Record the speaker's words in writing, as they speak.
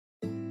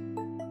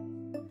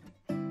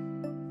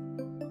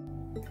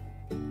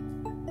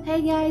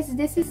Hey guys,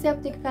 this is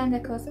Septic Panda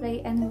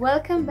Cosplay and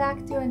welcome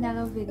back to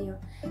another video.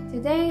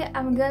 Today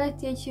I'm gonna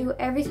teach you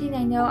everything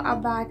I know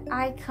about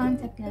eye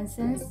contact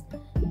lenses,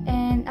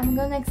 and I'm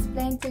gonna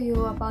explain to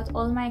you about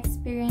all my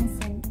experience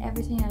and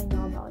everything I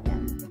know about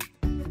them.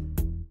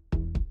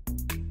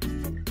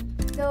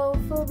 So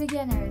for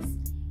beginners,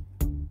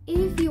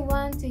 if you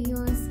want to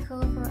use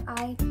colorful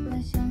eye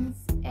lenses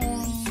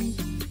and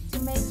to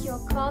make your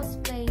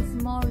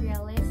cosplays more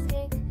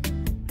realistic,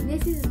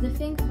 this is the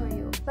thing for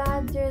you.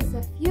 But there's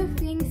a few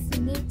things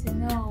you need to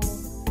know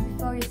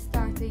before you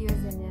start to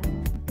using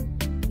them.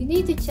 You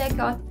need to check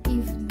out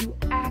if you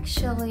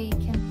actually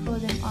can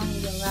put them on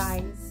your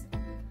eyes.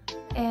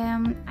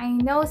 I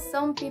know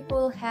some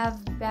people have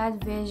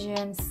bad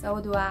vision,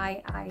 so do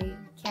I. I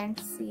can't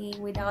see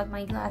without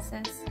my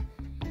glasses.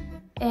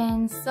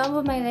 And some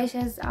of my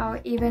lashes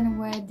are even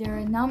with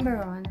their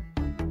number on.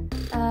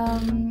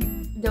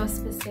 Those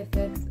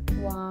specific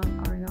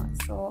ones are not,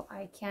 so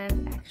I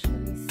can't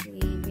actually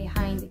see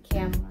behind the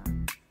camera.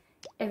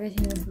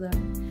 Everything is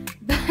blurred.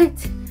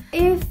 But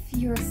if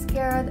you're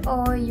scared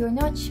or you're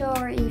not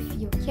sure if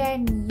you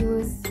can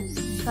use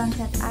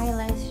contact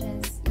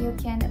eyelashes, you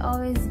can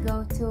always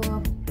go to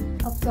an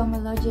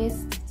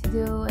ophthalmologist to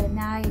do an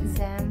eye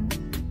exam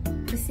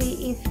to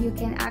see if you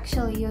can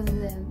actually use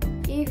them.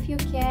 If you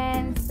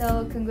can,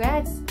 so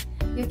congrats,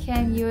 you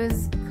can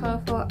use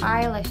colorful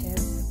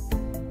eyelashes.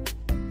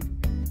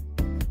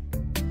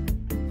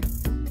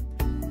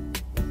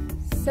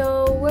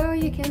 So where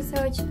you can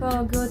search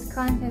for good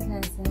contact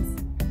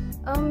lenses.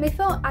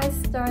 Before I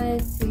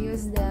started to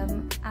use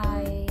them,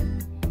 I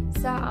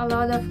saw a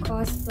lot of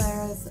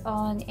cosplayers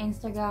on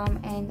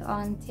Instagram and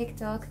on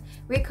TikTok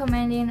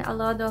recommending a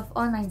lot of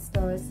online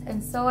stores,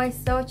 and so I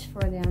searched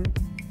for them.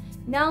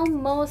 Now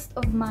most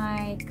of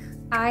my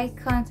eye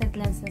contact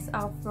lenses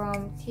are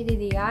from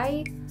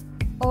TDDI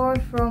or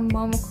from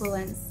Momoku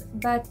Lens.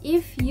 But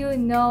if you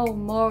know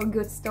more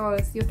good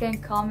stores, you can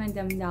comment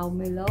them down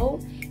below.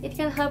 It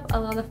can help a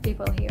lot of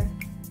people here.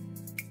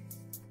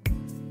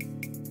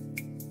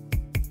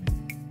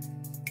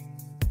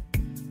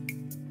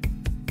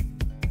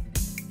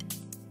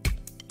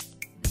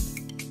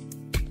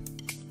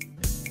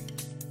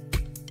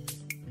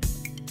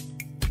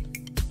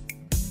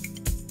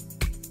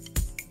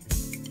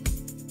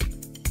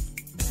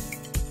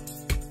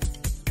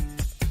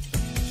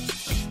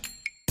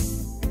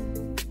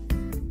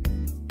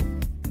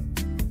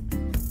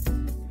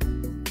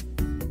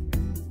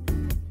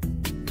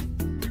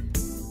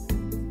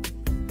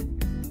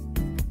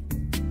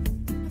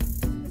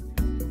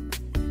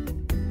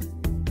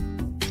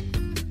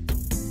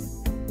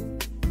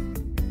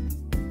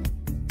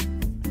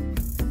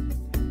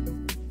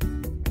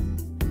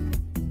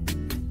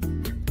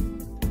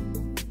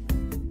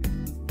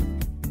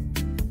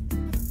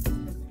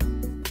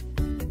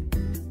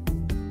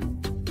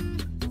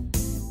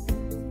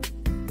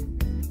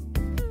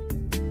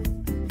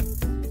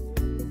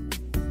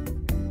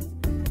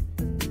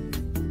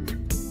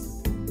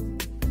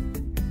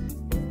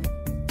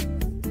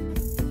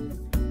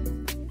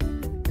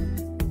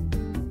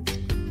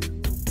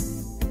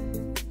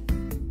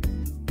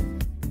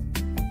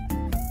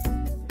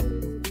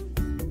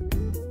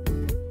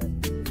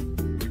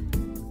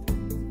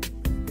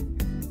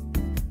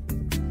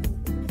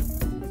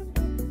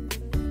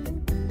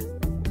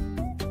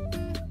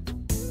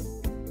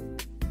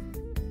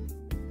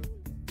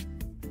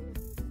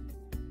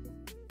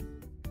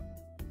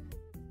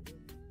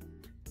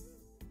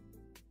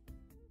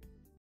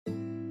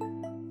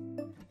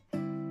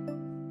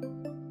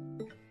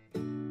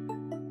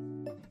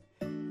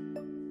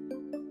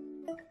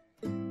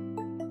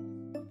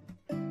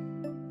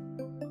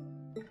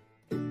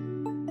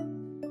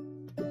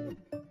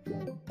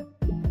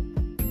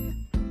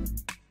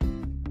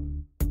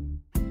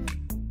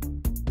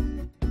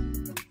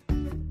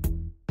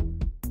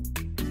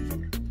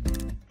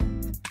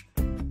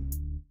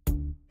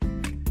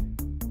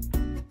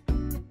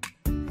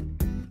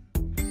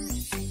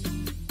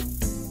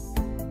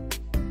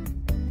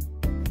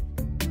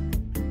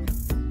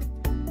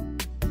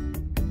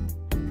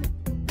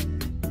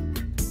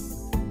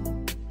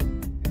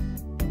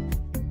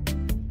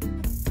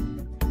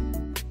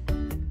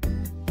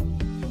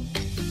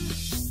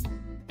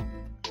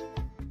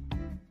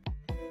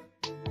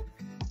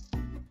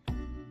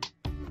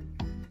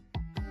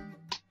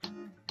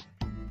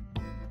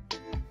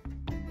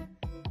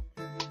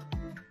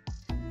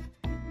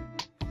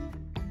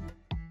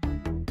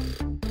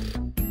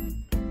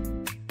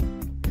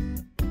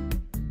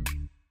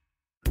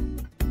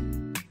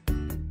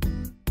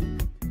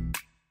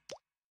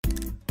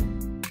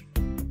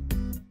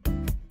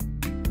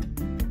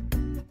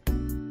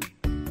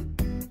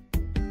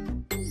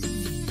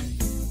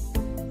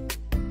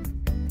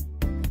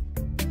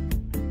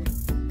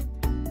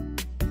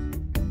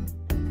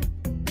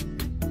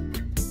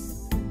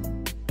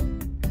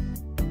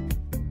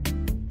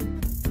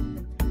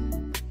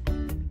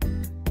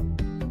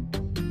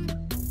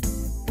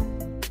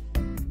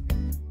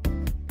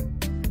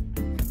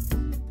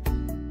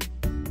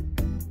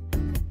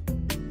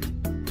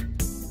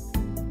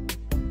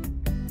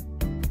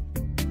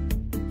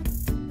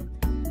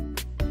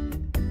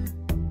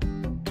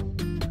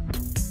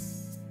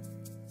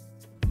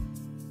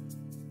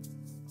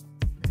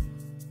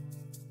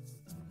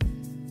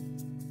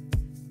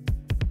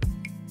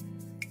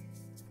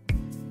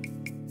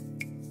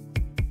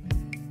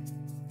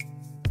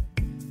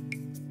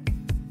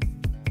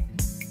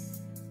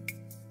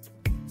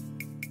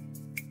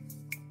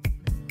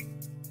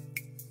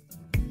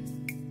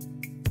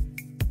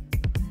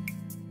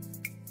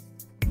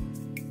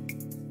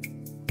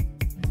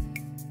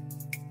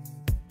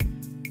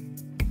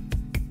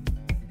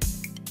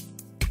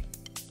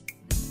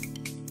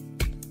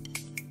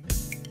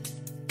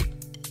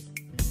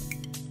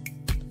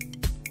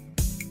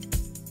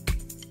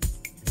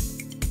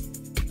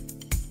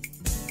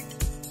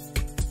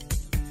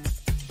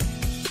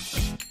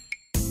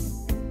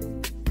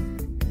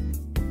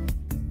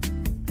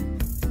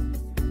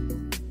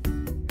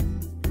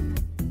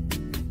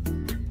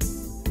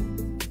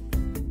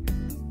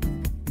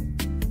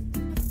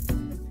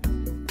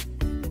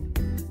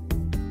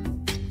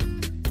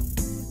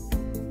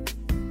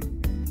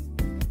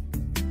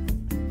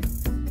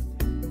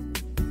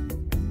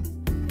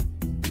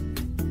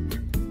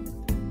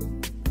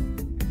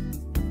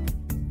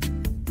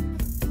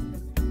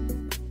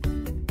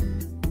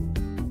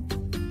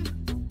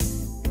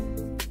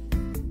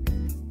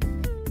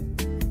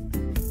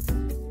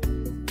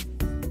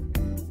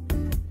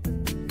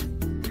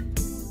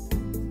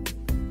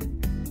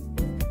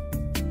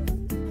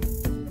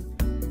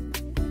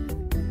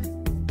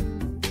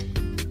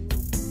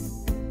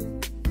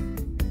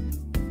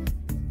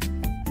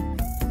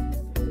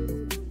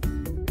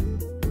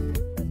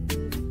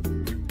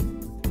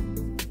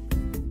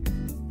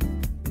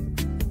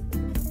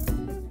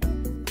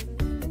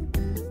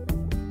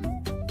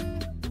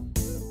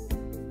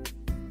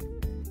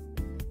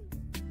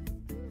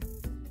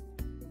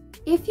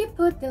 If you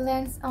put the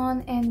lens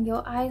on and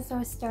your eyes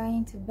are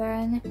starting to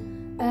burn,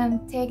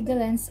 take the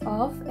lens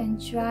off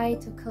and try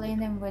to clean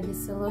them with the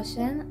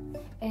solution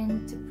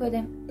and to put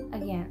them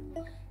again.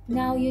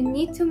 Now you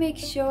need to make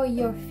sure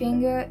your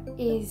finger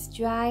is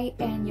dry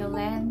and your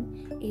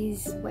lens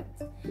is wet,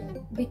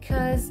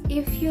 because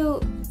if you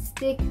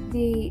stick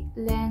the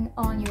lens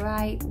on your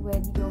eye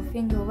with your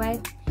finger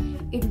wet,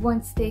 it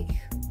won't stick,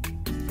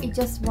 it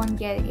just won't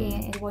get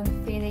in, it won't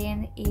fit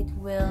in, it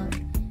will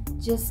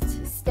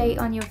just stay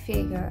on your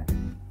finger.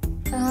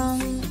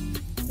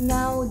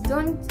 Now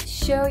don't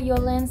share your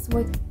lens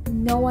with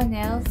no one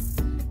else,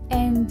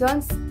 and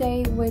don't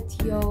stay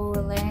with your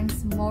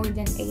lens more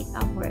than 8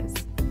 hours.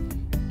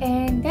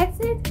 And that's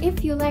it.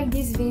 If you like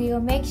this video,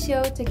 make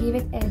sure to give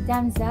it a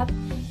thumbs up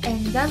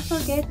and don't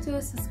forget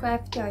to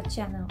subscribe to our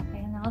channel,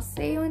 and I'll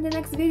see you in the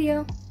next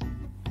video.